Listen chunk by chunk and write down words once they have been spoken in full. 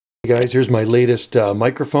guys, here's my latest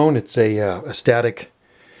microphone. It's a Astatic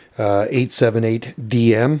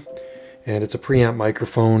 878DM, and it's a preamp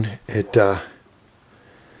microphone. It's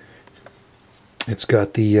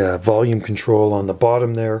got the volume control on the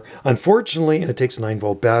bottom there. Unfortunately, and it takes a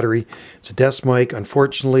 9-volt battery. It's a desk mic.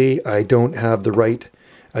 Unfortunately, I don't have the right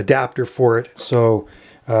adapter for it. So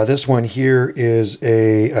this one here is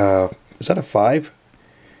a, is that a 5?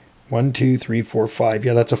 1, 2, 3, 4, 5.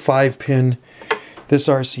 Yeah, that's a 5-pin. This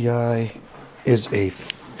RCI is a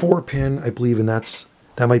 4-pin, I believe, and that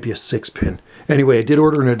might be a 6-pin. Anyway, I did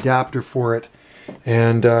order an adapter for it,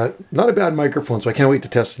 and not a bad microphone, so I can't wait to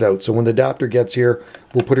test it out. So when the adapter gets here,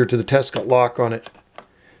 we'll put her to the test, got lock on it,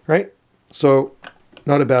 right? So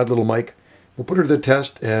not a bad little mic. We'll put her to the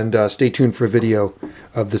test, and stay tuned for a video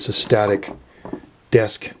of this Astatic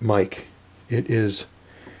desk mic.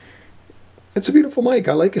 It's a beautiful mic.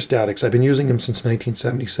 I like Astatics. I've been using them since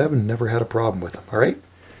 1977. Never had a problem with them. All right?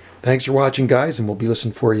 Thanks for watching, guys, and we'll be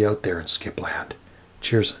listening for you out there in Skipland.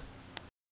 Cheers.